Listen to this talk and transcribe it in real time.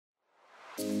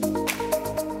I'm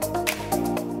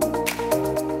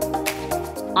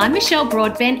Michelle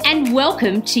Broadbent and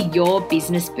welcome to your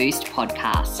Business Boost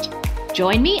podcast.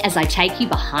 Join me as I take you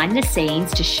behind the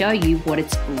scenes to show you what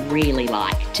it's really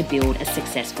like to build a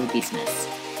successful business.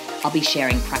 I'll be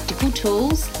sharing practical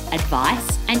tools,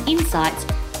 advice, and insights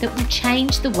that will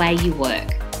change the way you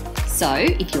work. So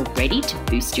if you're ready to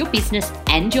boost your business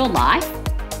and your life,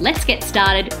 let's get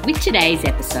started with today's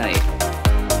episode.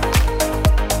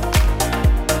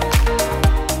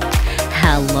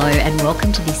 Hello and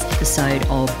welcome to this episode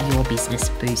of Your Business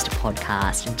Boost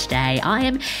podcast. And today I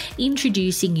am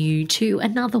introducing you to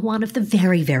another one of the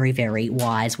very, very, very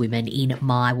wise women in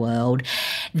my world,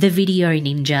 the video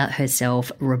ninja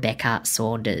herself, Rebecca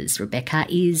Saunders. Rebecca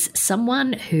is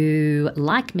someone who,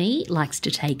 like me, likes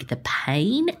to take the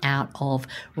pain out of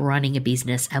running a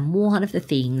business. And one of the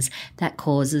things that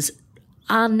causes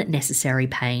unnecessary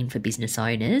pain for business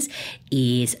owners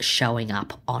is showing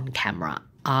up on camera.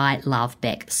 I love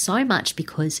Beck so much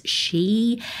because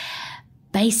she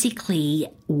basically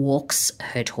walks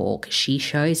her talk. She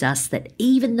shows us that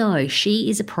even though she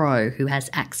is a pro who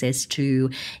has access to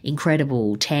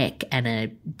incredible tech and a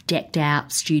decked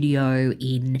out studio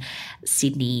in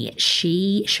Sydney,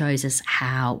 she shows us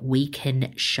how we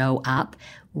can show up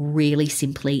really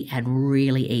simply and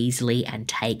really easily and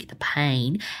take the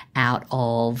pain out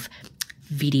of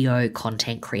video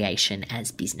content creation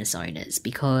as business owners,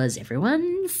 because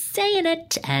everyone's saying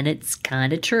it and it's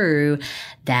kind of true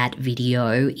that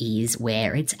video is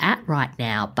where it's at right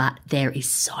now, but there is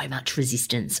so much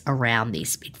resistance around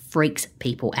this. It freaks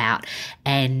people out.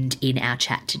 And in our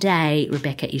chat today,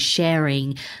 Rebecca is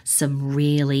sharing some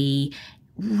really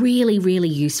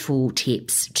useful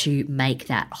tips to make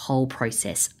that whole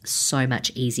process so much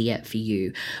easier for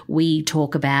you. We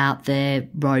talk about the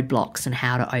roadblocks and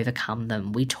how to overcome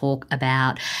them. We talk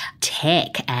about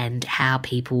tech and how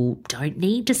people don't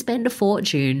need to spend a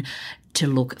fortune to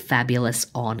look fabulous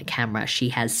on camera. She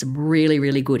has some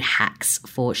really good hacks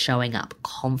for showing up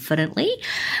confidently.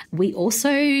 We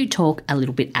also talk a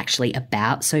little bit actually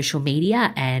about social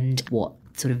media and what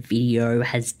sort of video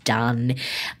has done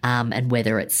and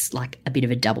whether it's like a bit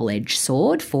of a double-edged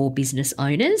sword for business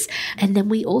owners. And then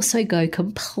we also go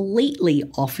completely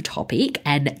off topic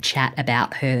and chat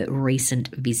about her recent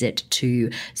visit to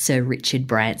Sir Richard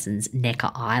Branson's Necker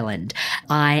Island.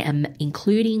 I am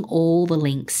including all the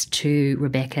links to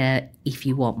Rebecca if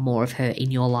you want more of her in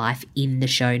your life in the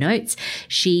show notes.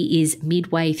 She is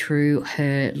midway through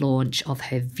her launch of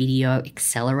her Video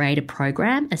Accelerator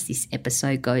program as this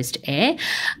episode goes to air.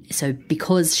 So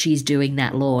because she's doing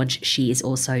that launch, she is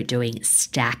also doing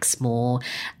stacks more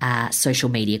social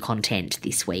media content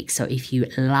this week. So if you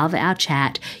love our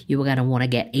chat, you are going to want to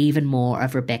get even more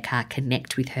of Rebecca,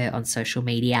 connect with her on social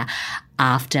media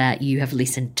after you have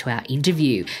listened to our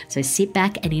interview. So sit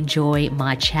back and enjoy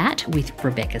my chat with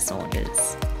Rebecca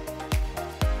Saunders.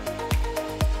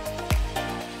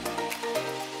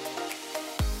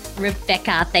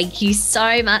 Rebecca, thank you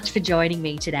so much for joining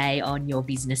me today on Your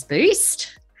Business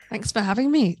Boost. Thanks for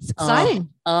having me. It's exciting.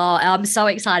 Oh, I'm so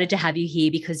excited to have you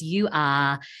here because you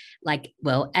are like,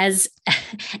 well, as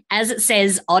it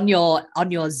says on your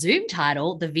Zoom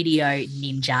title, the video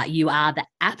ninja, you are the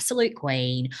absolute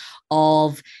queen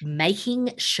of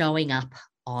making showing up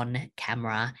on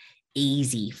camera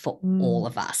easy for all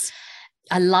of us.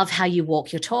 I love how you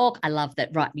walk your talk. I love that,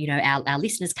 right, you know, our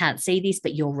listeners can't see this,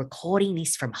 but you're recording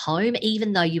this from home,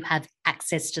 even though you have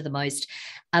access to the most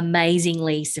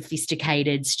amazingly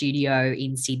sophisticated studio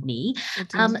in Sydney.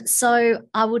 So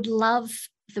I would love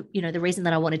the reason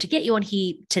that I wanted to get you on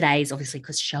here today is obviously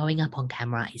because showing up on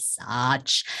camera is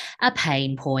such a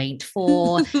pain point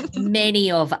for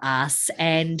many of us.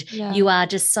 And you are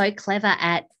just so clever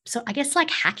at, so I guess like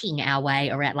hacking our way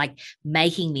around, like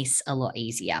making this a lot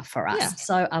easier for us. Yeah.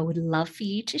 So I would love for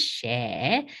you to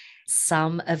share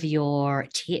some of your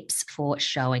tips for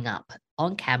showing up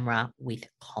on camera with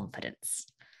confidence.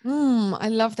 I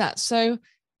love that. So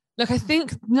look, I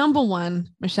think number one,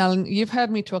 Michelle, and you've heard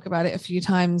me talk about it a few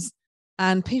times,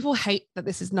 and people hate that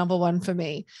this is number one for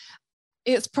me.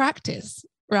 It's practice,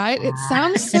 right? It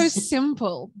sounds so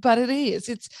simple, but it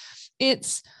is.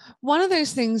 It's one of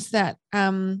those things that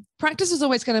practice is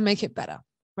always going to make it better,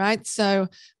 right? So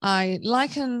I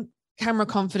liken camera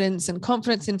confidence and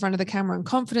confidence in front of the camera and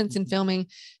confidence in filming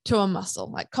to a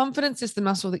muscle. Like confidence is the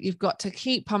muscle that you've got to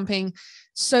keep pumping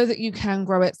so that you can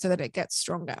grow it so that it gets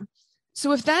stronger. So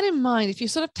with that in mind, if you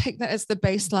sort of take that as the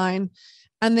baseline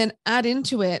and then add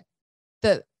into it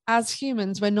that as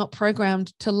humans, we're not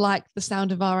programmed to like the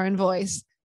sound of our own voice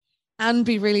and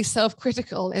be really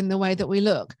self-critical in the way that we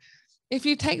look. If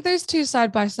you take those two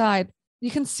side by side,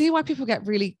 you can see why people get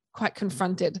really quite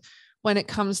confronted when it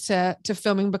comes to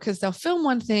filming, because they'll film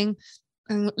one thing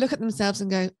and look at themselves and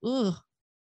go, "Oh,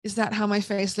 is that how my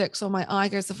face looks?" Or my eye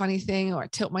goes the funny thing, or I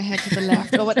tilt my head to the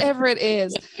left, or whatever it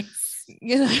is.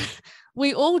 Yes.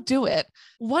 We all do it.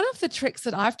 One of the tricks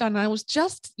that I've done, and I was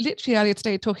just literally earlier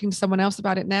today talking to someone else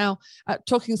about it now,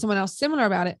 talking to someone else similar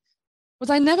about it, was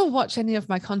I never watch any of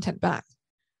my content back.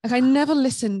 Like, I never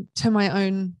listen to my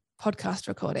own podcast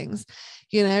recordings.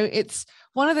 It's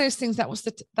one of those things that was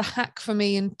the hack for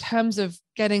me in terms of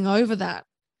getting over that.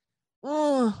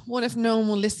 Oh, what if no one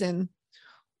will listen?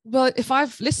 Well, if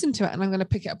I've listened to it and I'm going to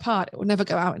pick it apart, it will never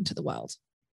go out into the world.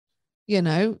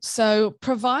 So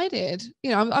provided,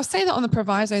 I'll say that on the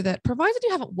proviso that provided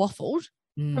you haven't waffled,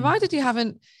 provided you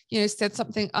haven't, said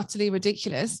something utterly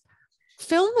ridiculous,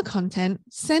 film the content,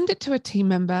 send it to a team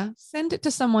member, send it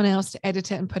to someone else to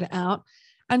edit it and put it out.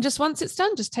 And just once it's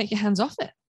done, just take your hands off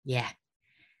it. Yeah.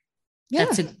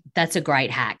 That's a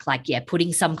great hack. Like,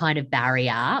 putting some kind of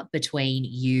barrier between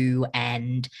you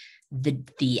and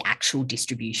the actual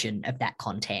distribution of that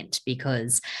content,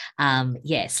 because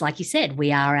yes, like you said,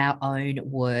 we are our own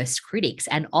worst critics,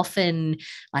 and often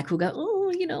like we'll go, oh,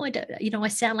 I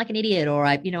sound like an idiot, or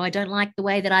I don't like the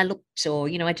way that I looked, or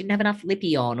I didn't have enough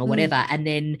lippy on, or whatever, and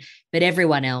then but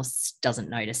everyone else doesn't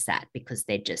notice that because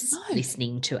they're just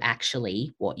listening to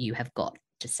actually what you have got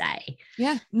to say.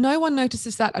 Yeah, no one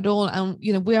notices that at all, and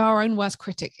we are our own worst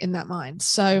critic in that mind.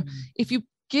 So if you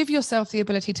give yourself the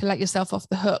ability to let yourself off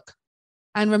the hook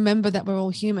and remember that we're all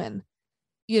human,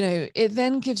 it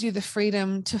then gives you the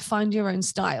freedom to find your own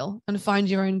style and find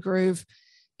your own groove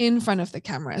in front of the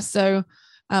camera. So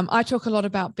I talk a lot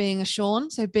about being a Sean.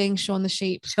 So being Sean the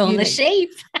sheep. Sean the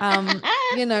sheep.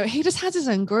 He just has his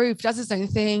own groove, does his own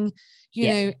thing.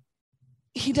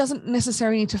 He doesn't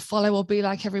necessarily need to follow or be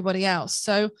like everybody else.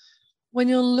 So when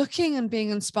you're looking and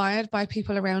being inspired by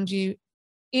people around you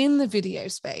in the video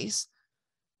space,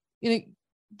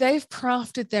 they've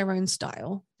crafted their own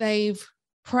style. They've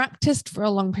practiced for a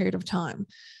long period of time.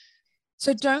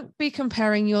 So don't be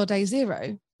comparing your day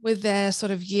zero with their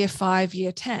sort of year 5,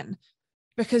 year 10,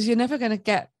 because you're never going to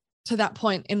get to that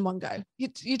point in one go.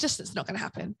 It's not going to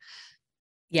happen.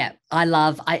 Yeah, I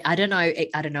don't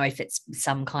know if it's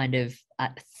some kind of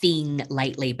thing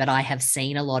lately, but I have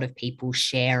seen a lot of people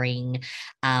sharing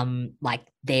like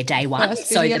their day one. First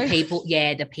so video.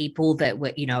 the people that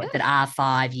were, that are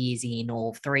 5 years in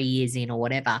or 3 years in or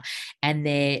whatever, and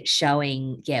they're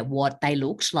showing, what they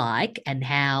looked like and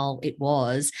how it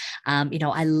was.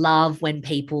 I love when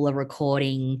people are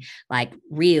recording like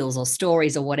reels or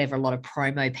stories or whatever, a lot of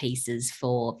promo pieces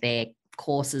for their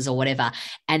courses or whatever,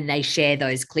 and they share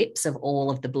those clips of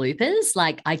all of the bloopers.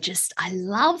 Like, I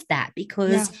love that,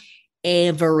 because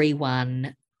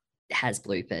everyone has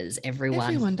bloopers.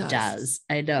 Everyone does.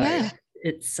 I know. Yeah.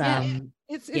 It's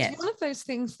it's one of those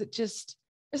things that just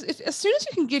as soon as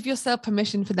you can give yourself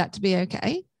permission for that to be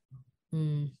okay,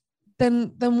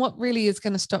 then what really is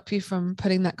going to stop you from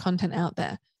putting that content out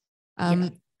there?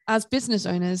 As business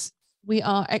owners, we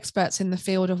are experts in the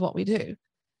field of what we do.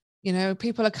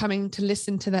 People are coming to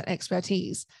listen to that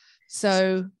expertise.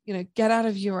 So, get out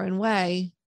of your own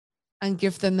way and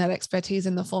give them that expertise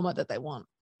in the format that they want.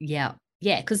 Yeah.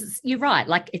 Yeah. Because you're right.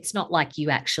 Like, it's not like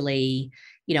you actually,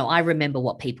 I remember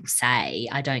what people say.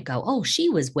 I don't go, oh, she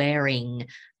was wearing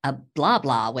a blah,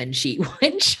 blah when she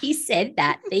said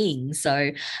that thing. So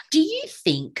do you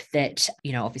think that,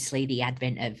 obviously the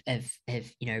advent of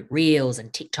Reels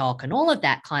and TikTok and all of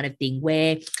that kind of thing,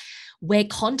 where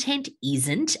content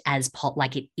isn't as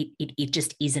it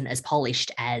just isn't as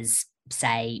polished as,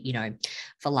 say,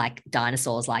 for like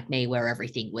dinosaurs like me, where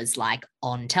everything was like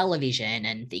on television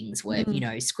and things were,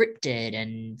 scripted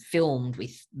and filmed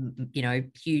with,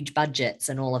 huge budgets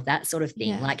and all of that sort of thing.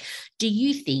 Yeah. Like, do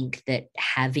you think that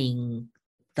having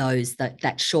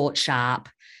that short, sharp,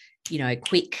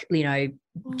 quick,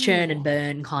 churn and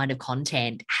burn kind of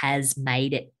content has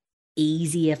made it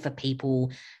easier for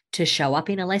people to show up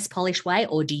in a less polished way?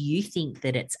 Or do you think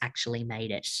that it's actually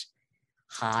made it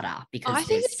harder? Because I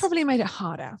think it's probably made it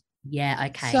harder. Yeah.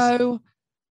 Okay. So,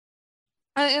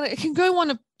 and it can go one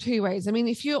of two ways. I mean,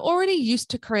 if you're already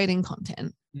used to creating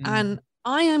content, and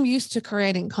I am used to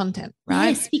creating content, right?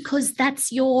 Yes, because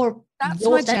that's my jam. That's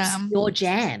your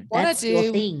jam. That's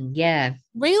your thing. Yeah.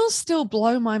 Reels still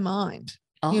blow my mind,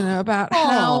 about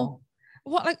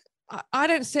I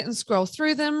don't sit and scroll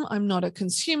through them. I'm not a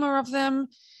consumer of them.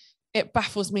 It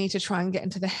baffles me to try and get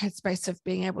into the headspace of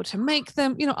being able to make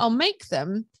them. I'll make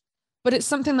them, but it's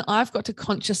something that I've got to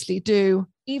consciously do,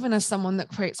 even as someone that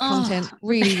creates content.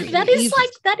 Really, really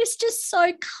that is just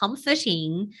so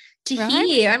comforting to Right?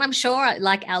 hear. And I'm sure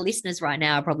like our listeners right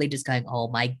now are probably just going, oh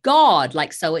my God.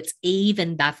 Like, so it's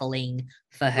even baffling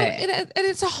for her. Well, and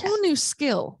it's a whole new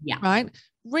skill, Yeah. right?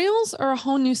 Reels are a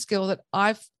whole new skill that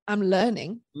I'm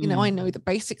learning. You know, I know the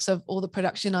basics of all the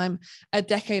production. I'm a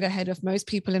decade ahead of most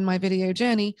people in my video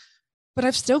journey, but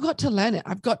I've still got to learn it.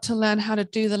 I've got to learn how to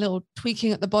do the little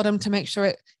tweaking at the bottom to make sure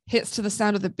it hits to the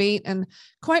sound of the beat. And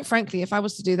quite frankly, if I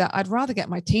was to do that, I'd rather get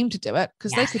my team to do it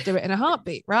because they could do it in a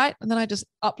heartbeat, right? And then I just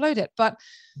upload it. But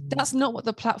that's not what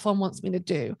the platform wants me to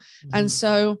do. And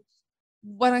so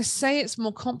when I say it's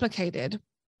more complicated,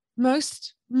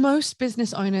 most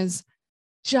business owners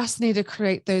just need to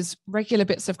create those regular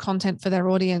bits of content for their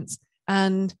audience.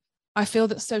 And I feel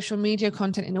that social media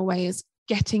content in a way is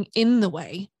getting in the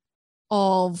way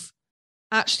of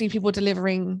actually people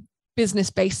delivering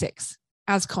business basics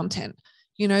as content.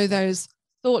 You know, those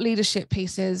thought leadership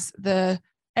pieces, the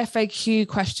FAQ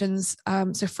questions,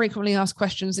 so frequently asked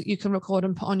questions that you can record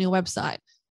and put on your website.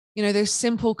 You know, those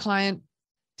simple client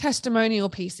testimonial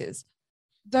pieces.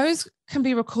 Those can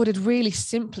be recorded really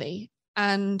simply,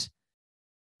 and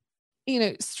you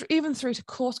know, even through to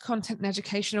course content and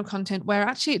educational content, where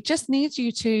actually it just needs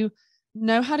you to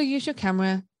know how to use your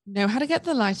camera, know how to get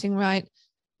the lighting right,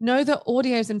 know that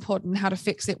audio is important, how to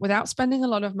fix it without spending a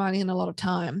lot of money and a lot of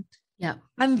time. Yeah.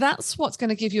 And that's what's going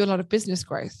to give you a lot of business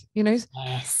growth, you know,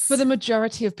 for the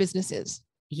majority of businesses.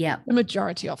 Yeah. The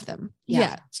majority of them.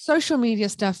 Yeah. Social media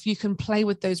stuff, you can play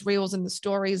with those reels and the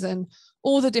stories and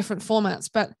all the different formats.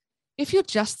 But if you're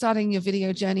just starting your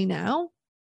video journey now,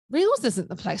 reels isn't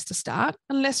the place to start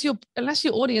unless your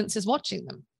audience is watching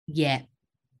them. Yeah.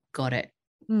 Got it.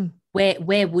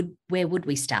 Where would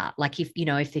we start? Like if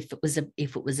it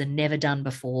was a never done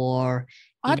before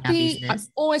in our business. I'd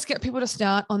always get people to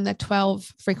start on their 12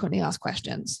 frequently asked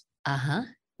questions.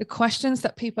 The questions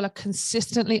that people are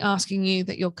consistently asking you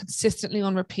that you're consistently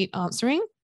on repeat answering.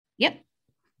 Yep.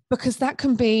 Because that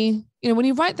can be, you know, when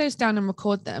you write those down and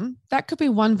record them, that could be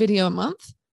one video a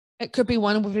month. It could be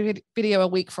one video a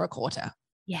week for a quarter.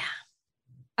 Yeah.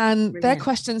 And they're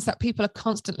questions that people are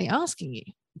constantly asking you.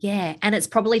 Yeah. And it's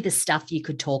probably the stuff you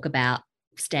could talk about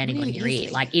standing really on your ear.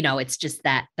 Like, you know, it's just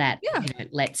that, you know,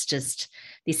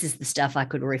 this is the stuff I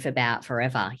could riff about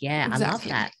forever. Yeah. Exactly. I love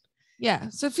that. Yeah.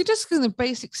 So if you're just in the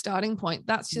basic starting point,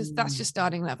 that's your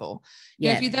starting level.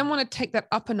 Yeah. If you then want to take that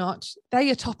up a notch, they're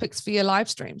your topics for your live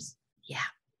streams. Yeah.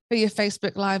 For your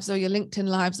Facebook lives or your LinkedIn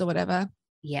lives or whatever.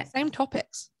 Yeah. Same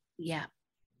topics. Yeah.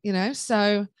 You know,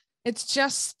 so it's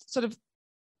just sort of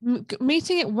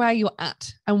meeting it where you're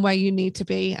at and where you need to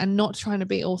be and not trying to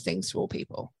be all things to all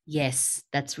people. Yes.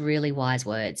 That's really wise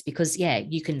words because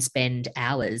you can spend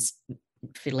hours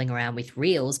fiddling around with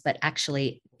reels, but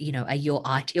actually, you know, are your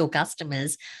ideal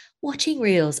customers watching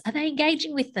reels? Are they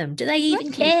engaging with them? Do they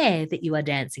even care that you are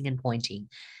dancing and pointing?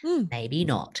 Maybe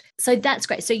not. So that's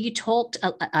great. So you talked,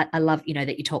 I love, you know,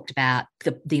 that you talked about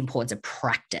the importance of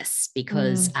practice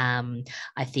because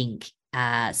I think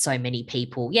so many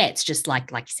people, it's just like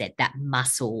you said, that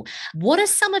muscle. What are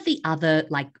some of the other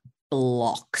like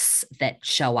blocks that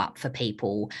show up for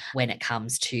people when it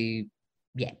comes to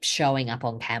showing up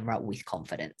on camera with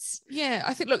confidence? Yeah,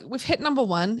 I think, look, we've hit number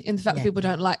one in the fact that people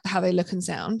don't like how they look and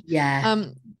sound. Yeah.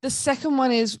 The second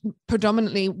one is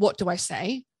predominantly, what do I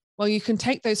say? Well, you can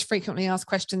take those frequently asked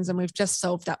questions and we've just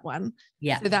solved that one.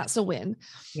 Yeah. So that's a win.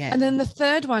 Yeah. And then the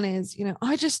third one is, you know,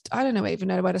 I don't even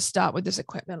know where to start with this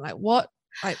equipment. Like what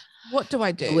do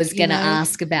I do? I was going to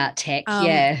ask about tech.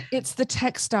 It's the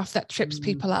tech stuff that trips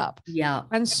people up. Yeah.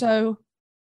 And so,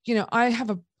 you know,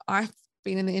 I've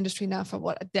been in the industry now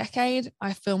for a decade.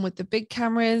 I film with the big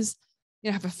cameras, you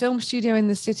know, have a film studio in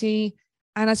the city.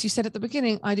 And as you said at the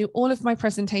beginning, I do all of my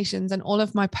presentations and all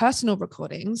of my personal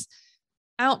recordings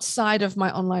outside of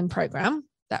my online program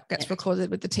that gets recorded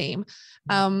with the team,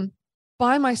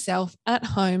 by myself at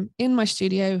home in my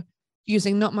studio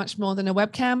using not much more than a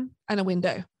webcam and a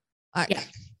window.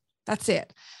 That's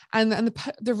it. And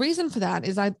the reason for that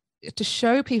is to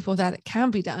show people that it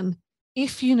can be done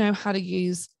if you know how to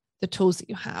use the tools that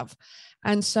you have.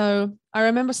 And so I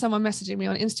remember someone messaging me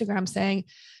on Instagram saying,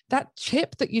 that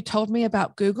chip that you told me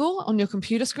about Google on your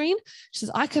computer screen, she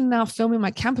says, I can now film in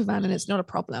my camper van and it's not a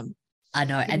problem. I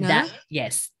know. And that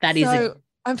is a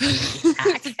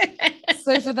hack.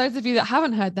 So for those of you that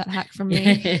haven't heard that hack from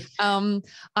me, I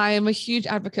am a huge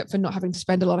advocate for not having to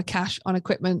spend a lot of cash on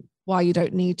equipment while you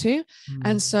don't need to.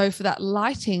 And so for that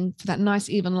lighting, for that nice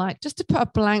even light, just to put a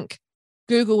blank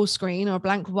Google screen or a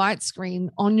blank white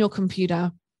screen on your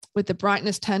computer with the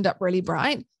brightness turned up really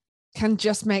bright can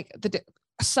just make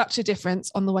such a difference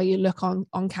on the way you look on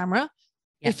camera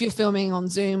if you're filming on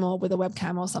Zoom or with a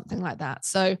webcam or something like that.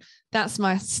 So that's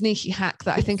my sneaky hack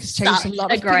that I think has changed a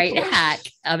lot of people. Great hack.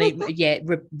 I mean, yeah,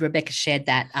 Rebecca shared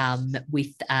that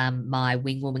with my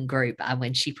Wing Woman group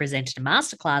when she presented a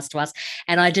masterclass to us,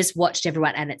 and I just watched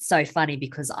everyone, and it's so funny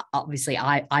because obviously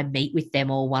I meet with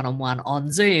them all one-on-one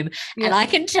on Zoom, and I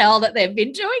can tell that they've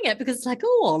been doing it because it's like,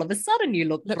 oh, all of a sudden you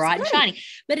look bright and shiny.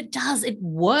 But it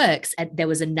works. And there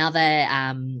was another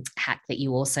hack that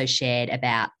you also shared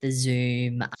about the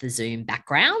Zoom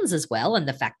backgrounds as well, and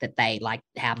the fact that they like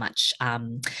how much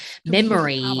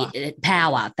memory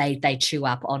power they chew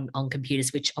up on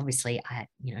computers, which obviously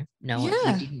no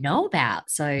one didn't know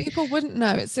about. So people wouldn't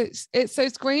know. It's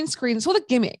those green screens, all the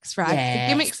gimmicks, right? Yes.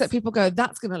 The gimmicks that people go,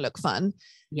 that's going to look fun.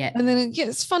 Yeah. And then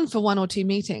it's fun for 1 or 2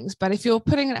 meetings, but if you're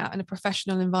putting it out in a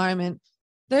professional environment,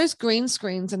 those green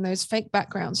screens and those fake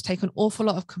backgrounds take an awful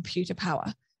lot of computer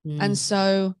power. And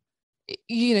so,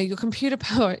 your computer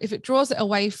power, if it draws it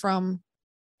away from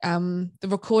the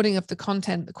recording of the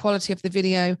content, the quality of the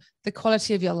video, the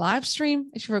quality of your live stream,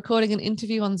 if you're recording an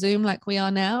interview on Zoom like we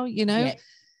are now,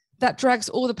 that drags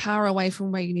all the power away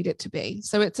from where you need it to be.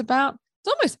 So it's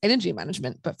almost energy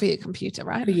management, but for your computer,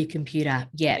 right? For your computer,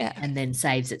 yeah. And then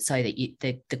saves it so that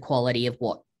the quality of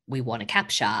what we want to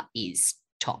capture is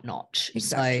top notch.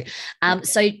 Exactly.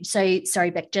 So sorry,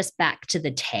 Beck, just back to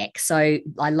the tech. So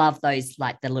I love those,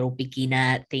 like the little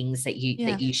beginner things that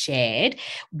you shared.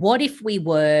 What if we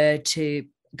were to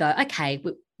go, okay,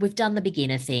 we've done the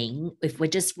beginner thing, if we're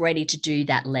just ready to do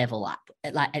that level up,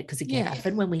 like, because again,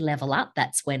 often when we level up,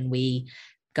 that's when we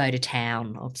go to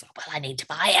town. Well, I need to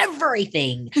buy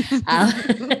everything.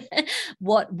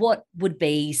 What would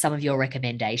be some of your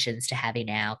recommendations to have in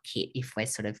our kit if we're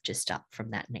sort of just up from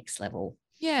that next level?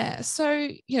 Yeah. So,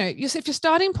 if your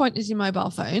starting point is your mobile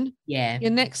phone,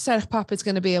 your next setup is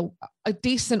going to be a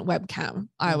decent webcam,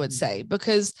 I would say,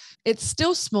 because it's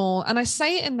still small. And I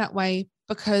say it in that way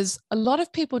because a lot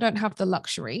of people don't have the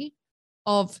luxury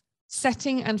of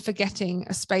setting and forgetting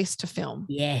a space to film.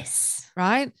 Yes.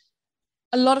 Right?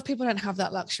 A lot of people don't have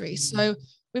that luxury. So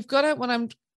we've got to, when I'm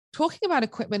talking about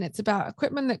equipment, it's about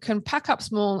equipment that can pack up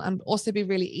small and also be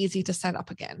really easy to set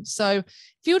up again. So if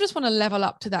you just want to level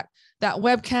up to that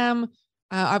webcam,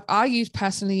 I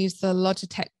personally use the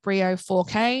Logitech Brio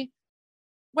 4K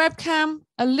webcam,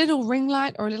 a little ring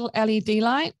light or a little LED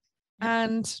light,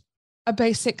 and a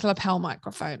basic lapel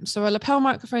microphone. So a lapel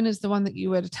microphone is the one that you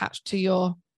would attach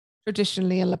to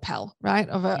traditionally a lapel, right,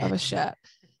 of a shirt.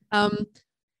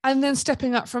 And then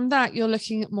stepping up from that, you're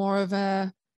looking at more of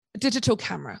a digital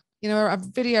camera, a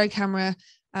video camera.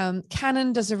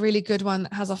 Canon does a really good one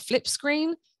that has a flip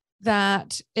screen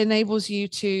that enables you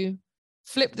to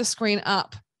flip the screen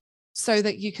up so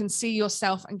that you can see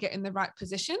yourself and get in the right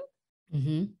position.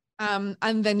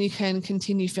 And then you can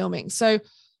continue filming. So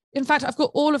in fact, I've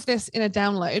got all of this in a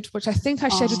download, which I think I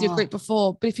shared with your group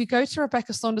before. But if you go to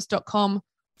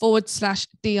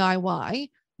rebeccasaunders.com/DIY,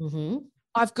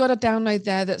 I've got a download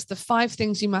there that's the 5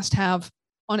 things you must have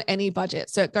on any budget.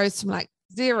 So it goes from like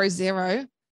zero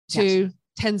to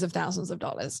tens of thousands of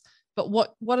dollars. But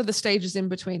what are the stages in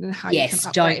between and how you can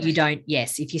upgrade?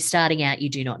 If you're starting out, you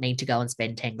do not need to go and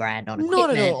spend 10 grand on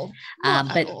equipment.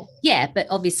 Not at all. But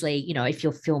obviously, if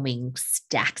you're filming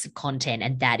stacks of content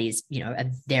and that is,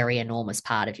 a very enormous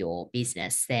part of your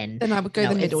business, then I would go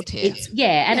the middle tier.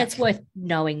 It's worth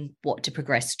knowing what to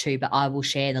progress to, but I will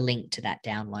share the link to that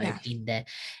download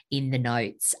in the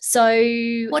notes. So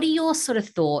what are your sort of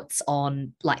thoughts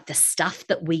on like the stuff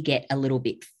that we get a little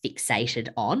bit fixated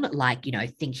on, like,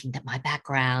 thinking that my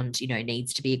background,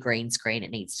 needs to be a green screen. It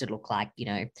needs to look like,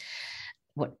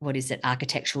 what is it?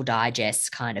 Architectural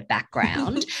Digest kind of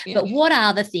background. But what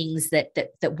are the things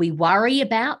that we worry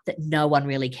about that no one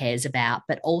really cares about,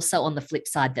 but also on the flip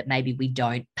side that maybe we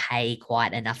don't pay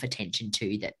quite enough attention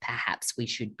to that perhaps we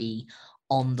should be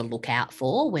on the lookout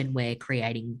for when we're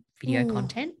creating video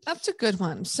content? That's a good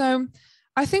one. So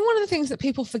I think one of the things that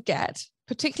people forget,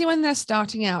 particularly when they're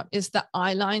starting out, is the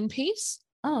eyeline piece.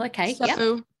 Oh, okay.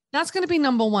 So that's going to be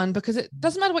number one, because it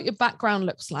doesn't matter what your background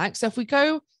looks like. So if we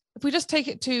just take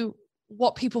it to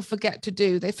what people forget to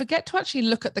do, they forget to actually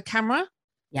look at the camera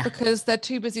because they're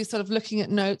too busy sort of looking at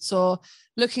notes or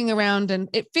looking around, and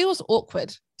it feels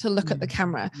awkward to look at the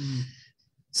camera.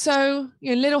 So,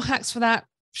 little hacks for that.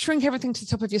 Shrink everything to the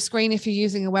top of your screen if you're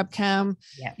using a webcam.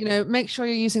 Make sure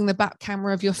you're using the back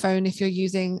camera of your phone if you're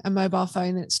using a mobile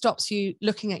phone, and it stops you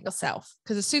looking at yourself,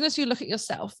 because as soon as you look at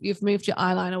yourself, you've moved your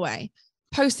eyeline away.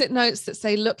 Post-it notes that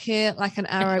say look here, like an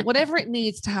arrow, whatever it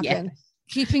needs to happen.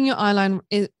 Keeping your eyeline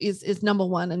is number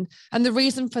one. And the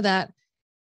reason for that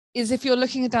is if you're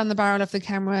looking down the barrel of the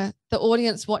camera, the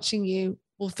audience watching you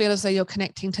will feel as though you're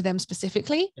connecting to them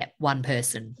specifically. Yep. One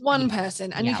person.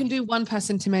 And you can do one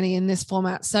person to many in this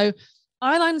format. So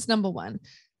eyeline's number one.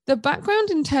 The background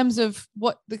in terms of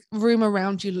what the room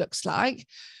around you looks like,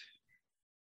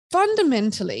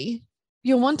 fundamentally,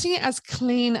 you're wanting it as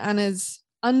clean and as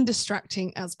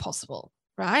undistracting as possible,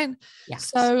 right? Yes.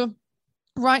 So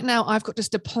right now I've got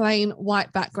just a plain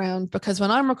white background because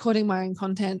when I'm recording my own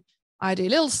content, I do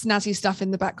little snazzy stuff in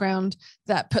the background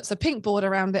that puts a pink border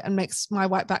around it and makes my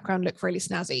white background look really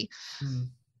snazzy.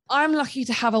 I'm lucky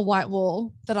to have a white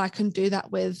wall that I can do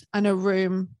that with and a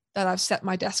room that I've set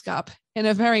my desk up in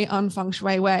a very un-feng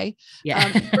shui way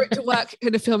for it to work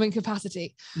in a filming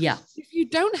capacity. Yeah. If you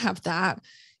don't have that,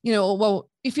 well,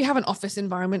 if you have an office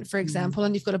environment, for example,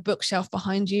 and you've got a bookshelf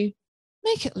behind you,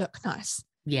 make it look nice.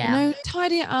 Yeah.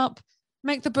 Tidy it up,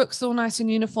 make the books all nice and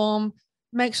uniform,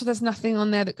 make sure there's nothing on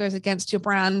there that goes against your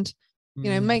brand,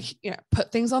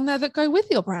 put things on there that go with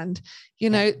your brand,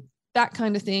 that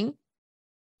kind of thing.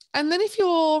 And then if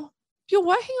you're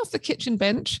working off the kitchen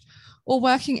bench or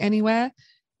working anywhere,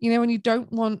 and you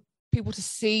don't want people to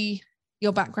see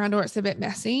your background or it's a bit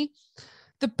messy,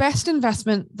 the best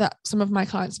investment that some of my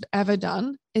clients have ever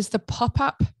done is the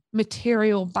pop-up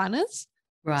material banners.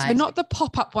 Right. So not the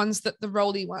pop-up ones, the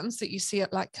rolly ones that you see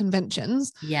at like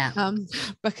conventions. Yeah.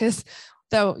 Because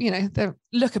they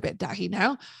look a bit daggy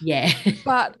now. Yeah.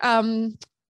 But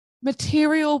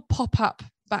material pop-up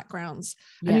backgrounds.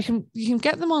 Yeah. And you can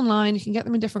get them online, you can get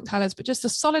them in different colors, but just a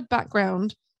solid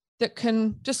background that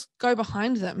can just go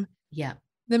behind them. Yeah.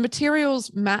 The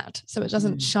material's matte, so it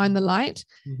doesn't shine the light.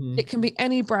 It can be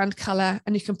any brand color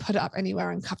and you can put it up anywhere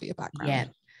and cover your background. Yeah.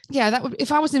 Yeah, that would,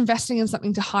 if I was investing in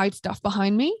something to hide stuff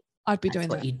behind me, I'd be doing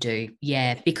that. That's what you do.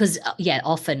 Yeah. Because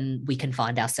often we can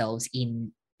find ourselves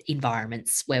in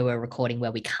environments where we're recording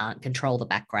where we can't control the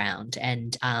background.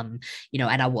 And, and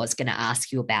I was going to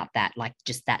ask you about that, like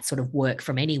just that sort of work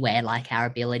from anywhere, like our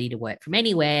ability to work from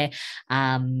anywhere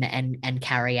and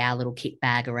carry our little kit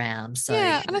bag around. So,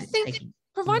 yeah. And I think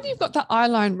provided you've got the eye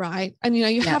line right and,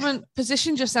 you haven't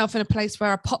positioned yourself in a place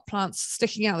where a pot plant's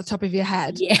sticking out the top of your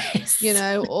head, yes,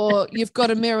 or you've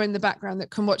got a mirror in the background that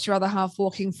can watch your other half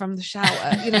walking from the shower,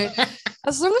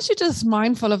 as long as you're just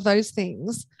mindful of those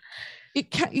things, it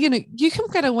can, you can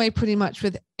get away pretty much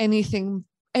with anything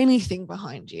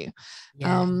behind you.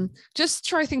 Yeah. Just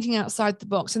try thinking outside the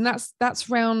box. And that's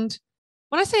round.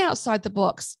 When I say outside the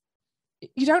box,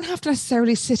 you don't have to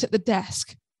necessarily sit at the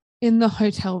desk in the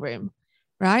hotel room,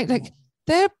 right? Like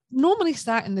they're normally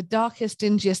sat in the darkest,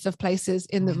 dingiest of places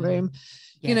in the room,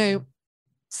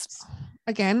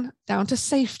 again, down to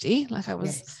safety. Like I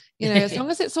was, as long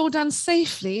as it's all done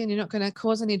safely and you're not going to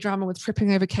cause any drama with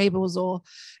tripping over cables or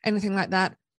anything like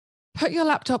that, put your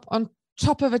laptop on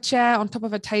top of a chair, on top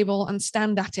of a table and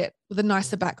stand at it with a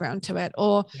nicer background to it,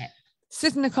 or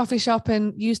sit in a coffee shop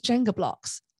and use Jenga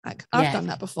blocks. Like I've done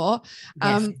that before,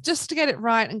 just to get it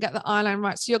right and get the eye line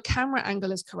right. So your camera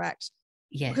angle is correct.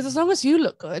 Yeah. Because as long as you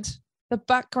look good, the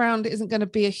background isn't going to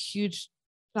be a huge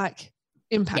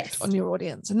impact on your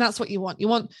audience. And that's what you want. You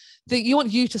want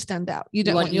you to stand out. You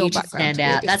don't want your background to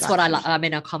stand out. That's what I like. I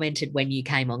mean, I commented when you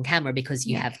came on camera because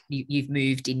you've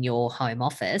moved in your home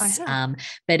office.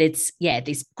 But it's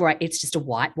this great, it's just a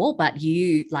white wall, but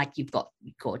you've got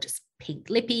gorgeous pink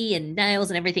lippy and nails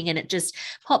and everything, and it just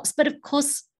pops. But of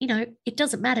course, it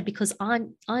doesn't matter because I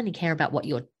only care about what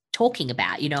you're talking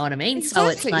about. You know what I mean? Exactly. So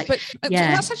it's like, but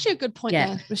that's actually a good point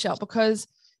there, Michelle, because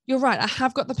you're right. I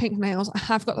have got the pink nails. I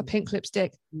have got the pink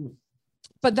lipstick,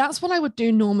 but that's what I would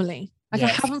do normally. I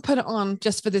haven't put it on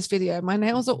just for this video. My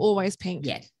nails are always pink.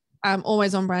 Yeah.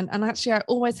 Always on brand. And actually I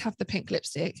always have the pink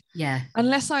lipstick. Yeah.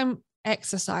 Unless I'm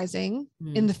exercising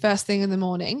in the first thing in the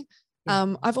morning.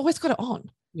 I've always got it on.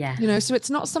 Yeah. So it's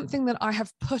not something that I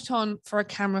have put on for a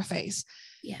camera face.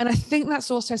 Yeah. And I think that's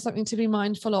also something to be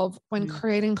mindful of when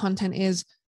creating content is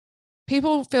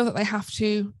people feel that they have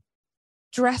to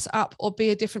dress up or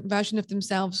be a different version of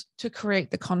themselves to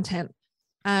create the content.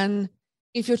 And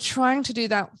if you're trying to do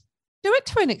that, do it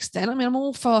to an extent. I mean, I'm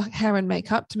all for hair and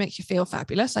makeup to make you feel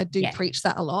fabulous. I do preach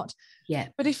that a lot. Yeah.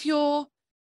 But if you're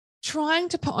trying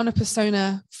to put on a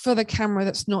persona for the camera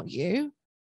that's not you,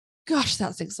 gosh,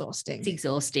 that's exhausting. It's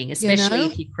exhausting, especially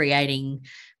if you're creating,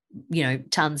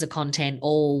 tons of content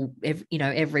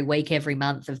every week, every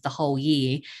month of the whole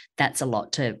year. That's a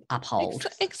lot to uphold.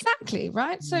 Exactly.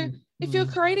 Right. So if you're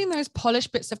creating those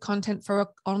polished bits of content for an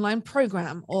online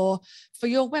program or for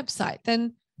your website,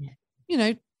 then,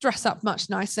 dress up much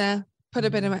nicer, put a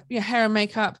bit of your hair and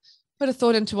makeup, put a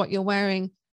thought into what you're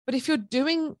wearing. But if you're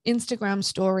doing Instagram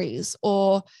stories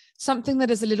or something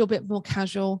that is a little bit more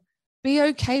casual, be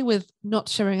okay with not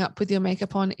showing up with your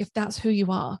makeup on if that's who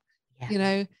you are. You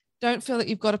know, don't feel that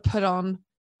you've got to put on,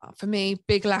 for me,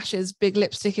 big lashes, big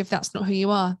lipstick, if that's not who you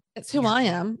are. It's who I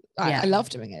am. I love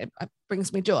doing it. It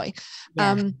brings me joy.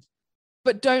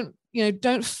 But don't,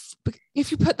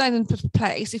 if you put that into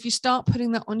place, if you start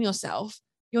putting that on yourself,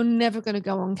 you're never going to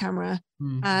go on camera.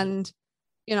 And,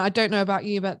 I don't know about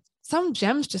you, but some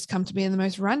gems just come to me in the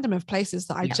most random of places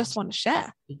that I just want to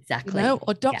share. Exactly.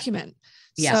 Or document.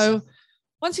 So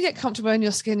once you get comfortable in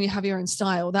your skin, you have your own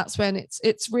style. That's when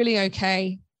it's really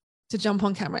okay to jump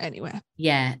on camera anywhere.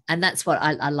 Yeah. And that's what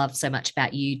I love so much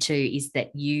about you too, is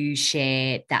that you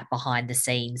share that behind the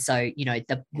scenes. So,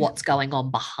 what's going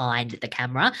on behind the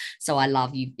camera. So I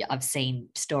love you. I've seen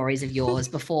stories of yours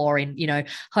before in,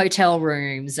 hotel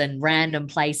rooms and random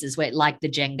places where like the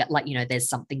Jenga, like, there's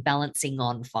something balancing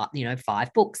on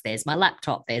 5 books. There's my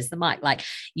laptop, there's the mic. Like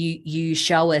you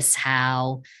show us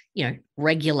how,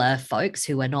 regular folks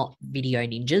who are not video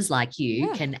ninjas like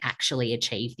you can actually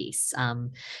achieve this,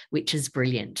 which is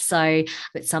brilliant. So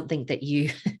it's something that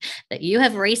you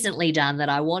have recently done that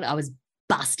I was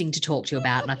busting to talk to you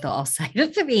about, and I thought I'll save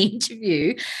it for the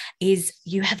interview, is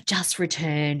you have just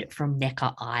returned from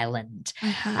Necker Island.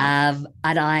 And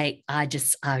I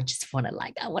just want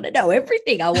to I want to know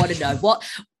everything. I want to know what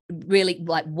really,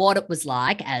 like, what it was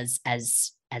like as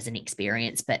an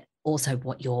experience, but also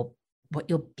what your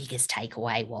biggest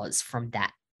takeaway was from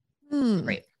that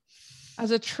trip.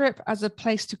 As a trip, as a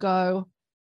place to go,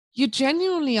 you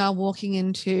genuinely are walking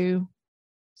into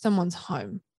someone's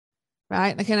home,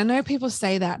 right? Like, and I know people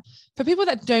say that. For people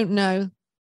that don't know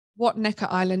what Necker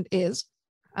Island is,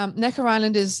 Necker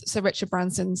Island is Sir Richard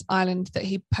Branson's island that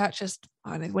he purchased,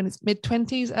 I don't know, when it's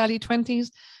mid-20s, early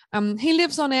 20s. He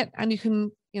lives on it, and you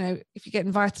can, if you get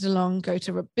invited along, go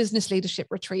to business leadership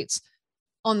retreats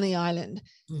on the island.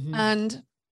 And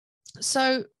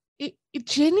so it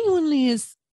genuinely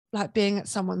is like being at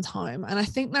someone's home. And I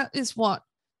think that is what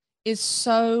is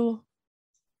so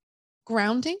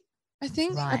grounding, I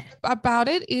think, about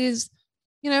it is,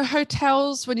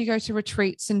 hotels, when you go to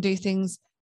retreats and do things,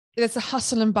 there's a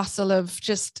hustle and bustle of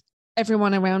just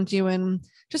everyone around you and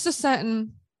just a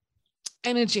certain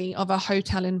energy of a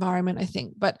hotel environment, I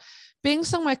think. But being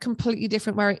somewhere completely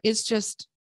different where it is just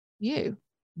you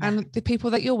and the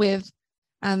people that you're with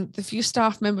and the few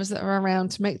staff members that are around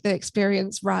to make the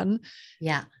experience run.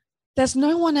 There's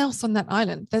no one else on that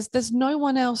island. There's no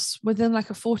one else within like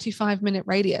a 45-minute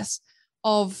radius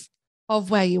of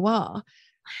where you are.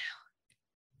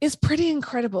 It's pretty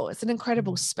incredible. It's an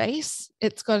incredible space.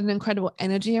 It's got an incredible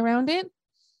energy around it.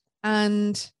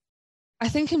 And I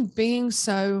think in being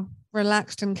so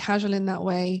relaxed and casual in that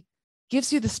way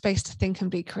gives you the space to think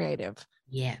and be creative.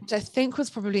 Which I think was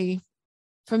probably,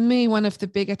 for me, one of the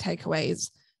bigger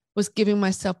takeaways was giving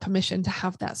myself permission to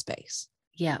have that space.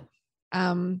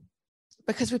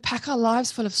 Because we pack our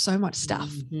lives full of so much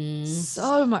stuff, and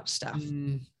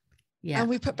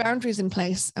we put boundaries in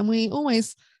place, and we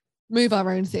always move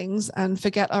our own things and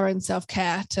forget our own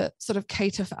self-care to sort of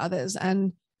cater for others.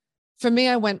 And for me,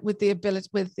 I went with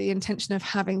the intention of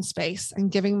having space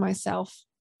and giving myself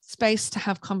space to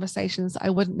have conversations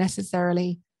I wouldn't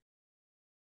necessarily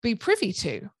be privy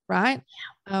to, right?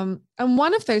 And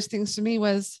one of those things for me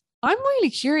was, I'm really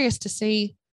curious to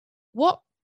see what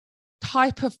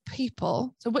type of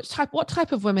people, so what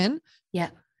type of women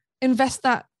invest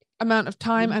that amount of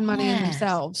time and money in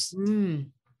themselves.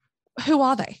 Who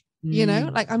are they?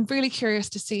 Like, I'm really curious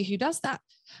to see who does that.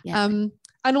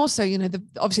 And also,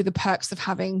 obviously the perks of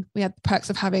having,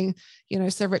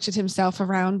 Sir Richard himself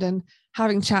around and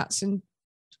having chats and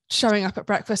showing up at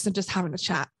breakfast and just having a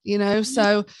chat,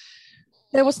 so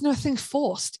there was nothing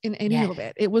forced in any of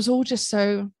it. It was all just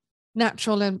so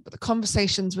natural, and the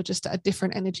conversations were just at a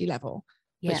different energy level,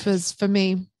 which was, for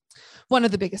me, one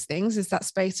of the biggest things, is that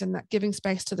space and that giving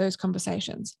space to those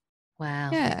conversations.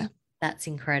 That's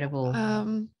incredible.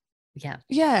 There's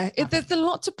a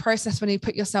lot to process when you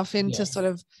put yourself into sort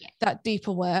of that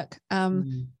deeper work.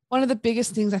 One of the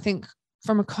biggest things, I think,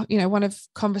 from one of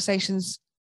conversations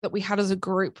that we had as a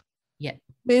group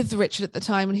with Richard at the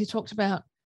time, and he talked about,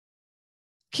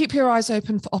 keep your eyes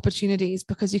open for opportunities,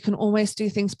 because you can always do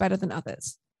things better than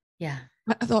others. I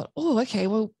thought, oh, okay,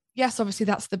 well, yes, obviously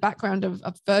that's the background of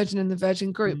Virgin and the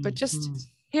Virgin Group, but just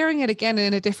hearing it again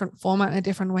in a different format, in a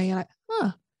different way, you're like,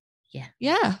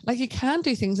 like, you can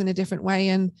do things in a different way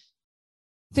and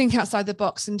think outside the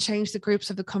box and change the groups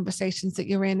of the conversations that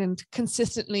you're in, and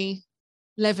consistently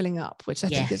leveling up, which I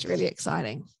think is really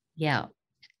exciting.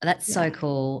 That's so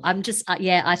cool. I'm just,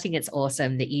 I think it's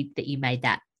awesome that you made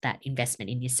that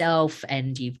investment in yourself,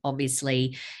 and you've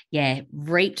obviously,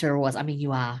 reaped a reward. I mean,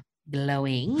 you are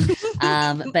glowing.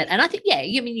 And I think,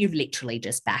 you're literally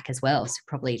just back as well. So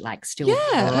probably like still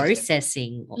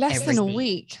processing less than a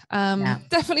week.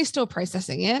 Definitely still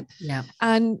processing it. Yeah.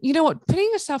 And you know what, putting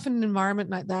yourself in an environment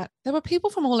like that, there were people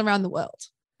from all around the world.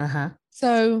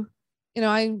 So,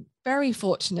 I'm very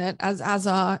fortunate as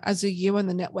are you and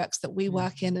the networks that we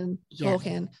work in and talk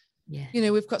in.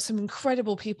 Yeah. We've got some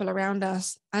incredible people around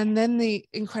us. And then the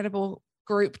incredible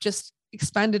group just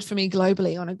expanded for me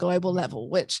globally on a global level,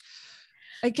 which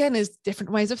again is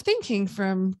different ways of thinking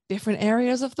from different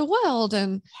areas of the world.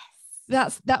 And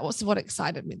that was what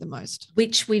excited me the most.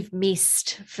 Which we've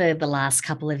missed for the last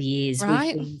couple of years.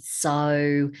 Right? We've been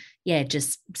so,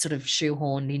 just sort of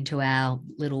shoehorned into our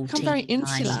little team. Very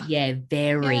insular.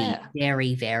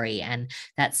 Very, very. And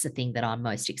that's the thing that I'm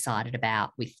most excited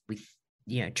about with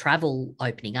travel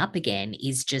opening up again,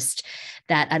 is just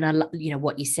that. And I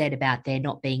what you said about there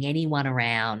not being anyone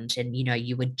around, and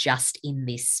you were just in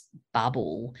this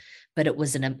bubble, but it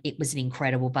was an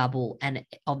incredible bubble, and it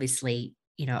obviously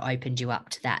opened you up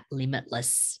to that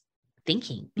limitless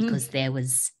thinking, because there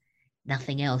was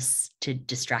nothing else to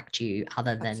distract you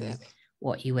other than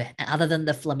other than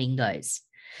the flamingos.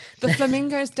 The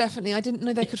flamingos, definitely. I didn't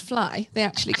know they could fly. They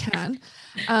actually can.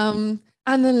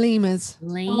 And the lemurs.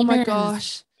 Oh my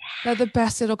gosh. They're the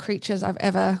best little creatures I've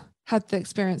ever had the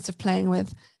experience of playing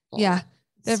with. Yeah.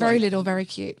 They're very little, very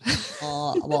cute.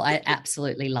 Well, I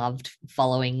absolutely loved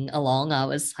following along. I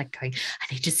was like going,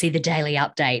 I need to see the daily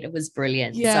update. It was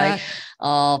brilliant. Yeah.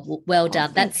 So, well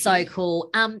done. That's so cool.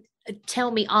 Tell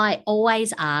me, I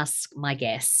always ask my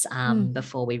guests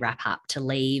before we wrap up to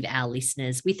leave our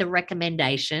listeners with a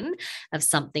recommendation of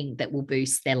something that will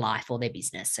boost their life or their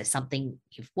business. So something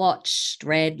you've watched,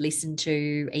 read, listened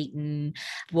to, eaten.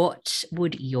 What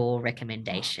would your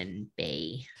recommendation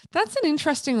be? That's an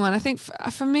interesting one. I think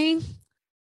for me,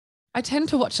 I tend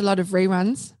to watch a lot of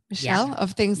reruns, Michelle,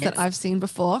 of things that I've seen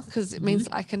before, because it means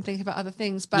I can think about other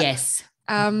things. But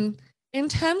in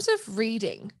terms of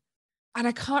reading, and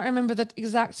I can't remember the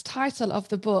exact title of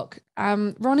the book,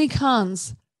 Ronnie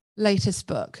Khan's latest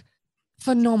book,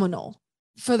 phenomenal.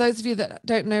 For those of you that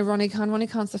don't know Ronnie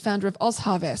Khan's the founder of Oz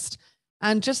Harvest,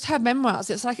 and just her memoirs.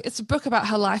 It's a book about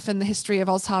her life and the history of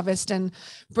Oz Harvest and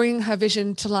bringing her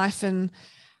vision to life, and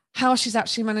how she's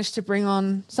actually managed to bring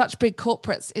on such big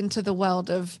corporates into the world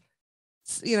of,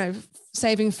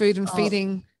 saving food and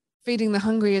feeding the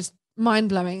hungry is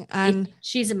mind-blowing. And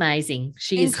she's amazing.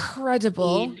 She is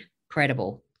incredible.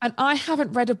 And I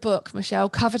haven't read a book, Michelle,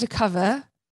 cover to cover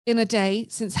in a day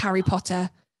since Harry Potter.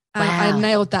 And I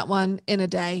nailed that one in a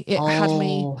day. It had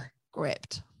me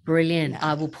gripped. Brilliant. Yeah.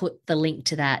 I will put the link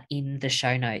to that in the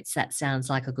show notes. That sounds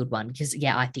like a good one, because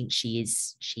I think she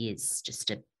is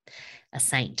just a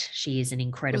saint. She is an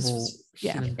incredible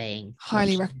human being.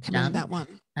 Highly recommend that one.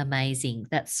 Amazing.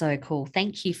 That's so cool.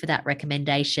 Thank you for that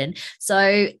recommendation.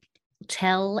 So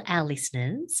tell our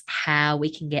listeners how we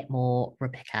can get more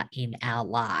Rebecca in our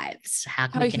lives. How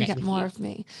can we connect with more of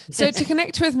me? So to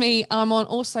connect with me, I'm on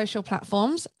all social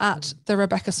platforms at the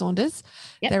Rebecca Saunders.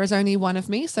 Yep. There is only one of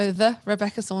me, so the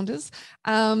Rebecca Saunders.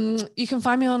 You can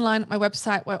find me online at my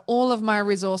website, where all of my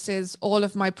resources, all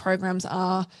of my programs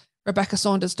are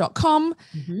RebeccaSaunders.com.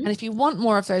 And if you want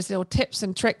more of those little tips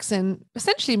and tricks and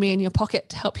essentially me in your pocket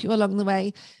to help you along the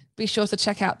way, be sure to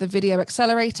check out the Video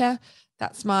Accelerator.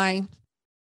 That's my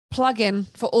plug-in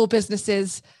for all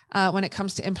businesses when it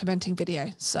comes to implementing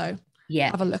video. So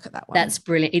have a look at that one. That's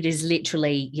brilliant. It is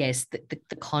literally,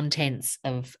 the contents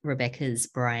of Rebecca's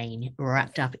brain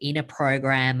wrapped up in a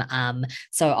program.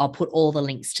 So I'll put all the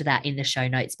links to that in the show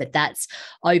notes, but that's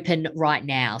open right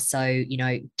now. So,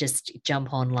 just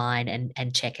jump online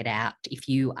and check it out. If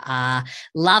you are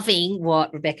loving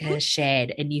what Rebecca has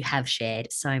shared, and you have shared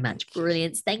so much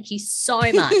brilliance, thank you so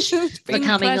much for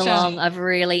coming along. I've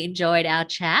really enjoyed our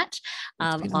chat.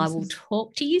 Awesome. I will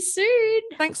talk to you soon.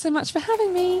 Thanks so much for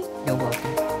having me. You're welcome.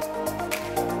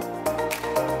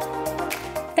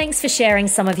 Thanks for sharing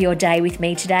some of your day with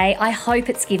me today. I hope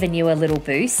it's given you a little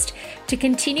boost. To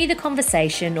continue the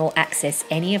conversation or access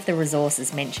any of the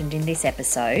resources mentioned in this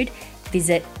episode,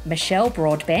 visit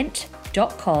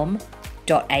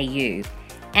michellebroadbent.com.au.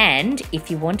 And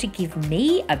if you want to give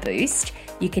me a boost,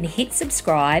 you can hit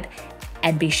subscribe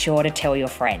and be sure to tell your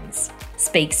friends.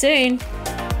 Speak soon.